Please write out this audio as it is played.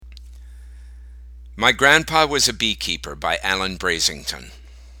My Grandpa Was a Beekeeper by Alan Brazington.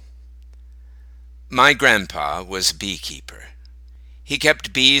 My grandpa was a beekeeper. He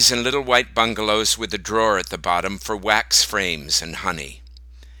kept bees in little white bungalows with a drawer at the bottom for wax frames and honey.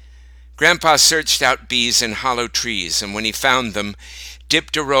 Grandpa searched out bees in hollow trees, and when he found them,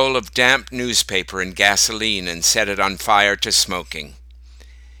 dipped a roll of damp newspaper in gasoline and set it on fire to smoking.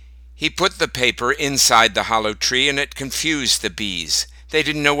 He put the paper inside the hollow tree, and it confused the bees. They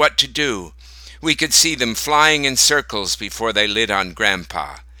didn't know what to do. We could see them flying in circles before they lit on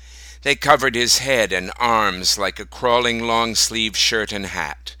Grandpa. They covered his head and arms like a crawling long-sleeved shirt and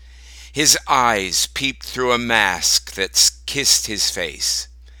hat. His eyes peeped through a mask that kissed his face.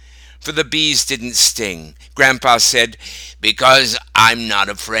 For the bees didn't sting. Grandpa said, "Because I'm not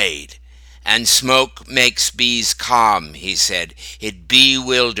afraid. And smoke makes bees calm," he said. "It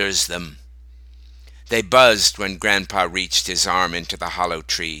bewilders them." They buzzed when Grandpa reached his arm into the hollow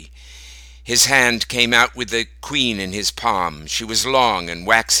tree. His hand came out with the queen in his palm. She was long and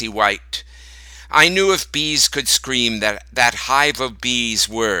waxy white. I knew if bees could scream that hive of bees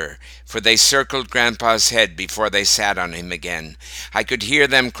were, for they circled Grandpa's head before they sat on him again. I could hear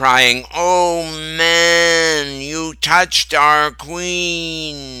them crying, "Oh man, you touched our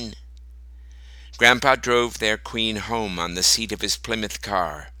queen." Grandpa drove their queen home on the seat of his Plymouth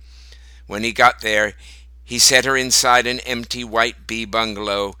car. When he got there, he set her inside an empty white bee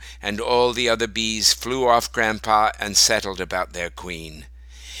bungalow, and all the other bees flew off Grandpa and settled about their queen.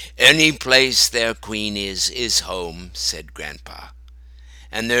 "Any place their queen is home," said Grandpa.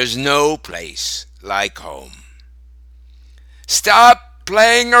 "And there's no place like home." "Stop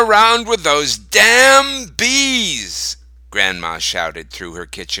playing around with those damn bees!" Grandma shouted through her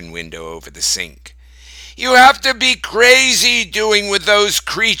kitchen window over the sink. "You have to be crazy doing with those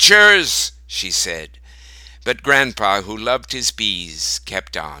creatures," she said. But Grandpa, who loved his bees,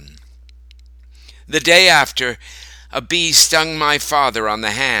 kept on. The day after, a bee stung my father on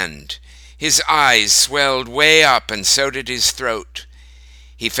the hand. His eyes swelled way up, and so did his throat.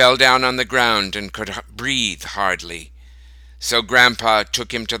 He fell down on the ground and could breathe hardly. So Grandpa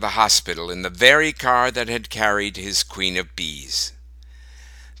took him to the hospital in the very car that had carried his queen of bees.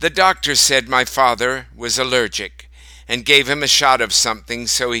 The doctor said my father was allergic and gave him a shot of something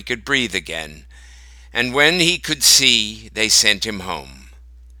so he could breathe again. And when he could see, they sent him home.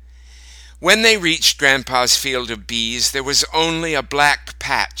 When they reached Grandpa's field of bees, there was only a black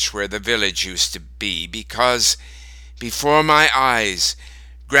patch where the village used to be, because before my eyes,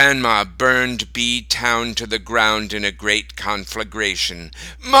 Grandma burned Bee Town to the ground in a great conflagration.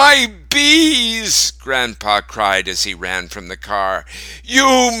 "My bees!" Grandpa cried as he ran from the car.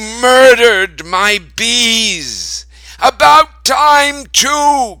 "You murdered my bees!" "About time,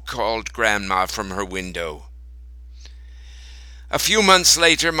 too!" called Grandma from her window. A few months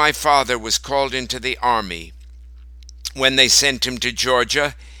later, my father was called into the army. When they sent him to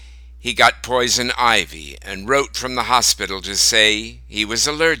Georgia, he got poison ivy and wrote from the hospital to say he was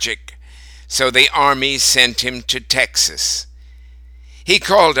allergic. So the army sent him to Texas. He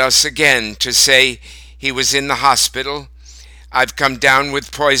called us again to say he was in the hospital. "I've come down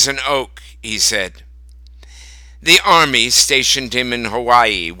with poison oak," he said. The army stationed him in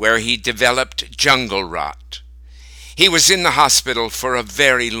Hawaii, where he developed jungle rot. He was in the hospital for a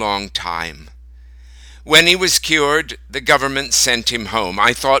very long time. When he was cured, the government sent him home.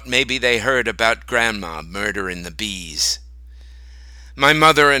 I thought maybe they heard about Grandma murdering the bees. My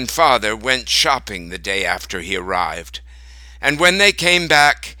mother and father went shopping the day after he arrived, and when they came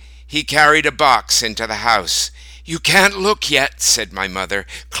back, he carried a box into the house. "You can't look yet," said my mother.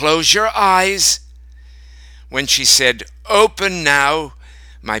 "Close your eyes." When she said, "Open now,"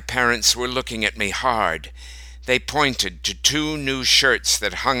 my parents were looking at me hard. They pointed to 2 new shirts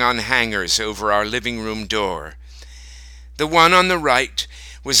that hung on hangers over our living room door. The one on the right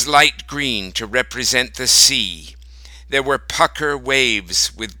was light green to represent the sea. There were pucker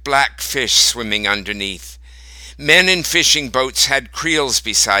waves with black fish swimming underneath. Men in fishing boats had creels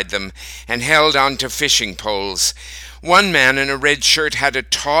beside them and held onto fishing poles. One man in a red shirt had a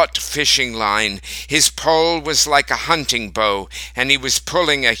taut fishing line. His pole was like a hunting bow, and he was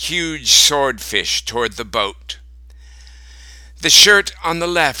pulling a huge swordfish toward the boat. The shirt on the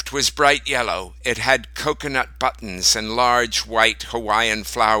left was bright yellow. It had coconut buttons and large white Hawaiian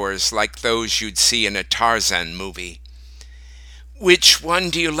flowers like those you'd see in a Tarzan movie. "Which one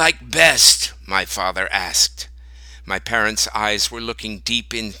do you like best?" my father asked. My parents' eyes were looking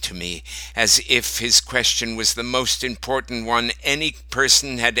deep into me, as if his question was the most important one any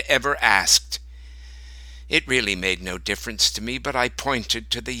person had ever asked. It really made no difference to me, but I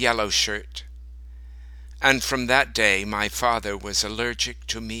pointed to the yellow shirt. And from that day my father was allergic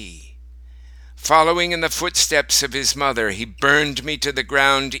to me. Following in the footsteps of his mother, he burned me to the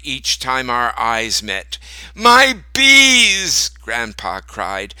ground each time our eyes met. "My bees!" Grandpa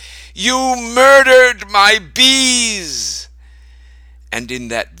cried. "You murdered my bees!" And in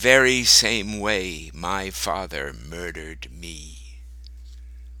that very same way my father murdered me.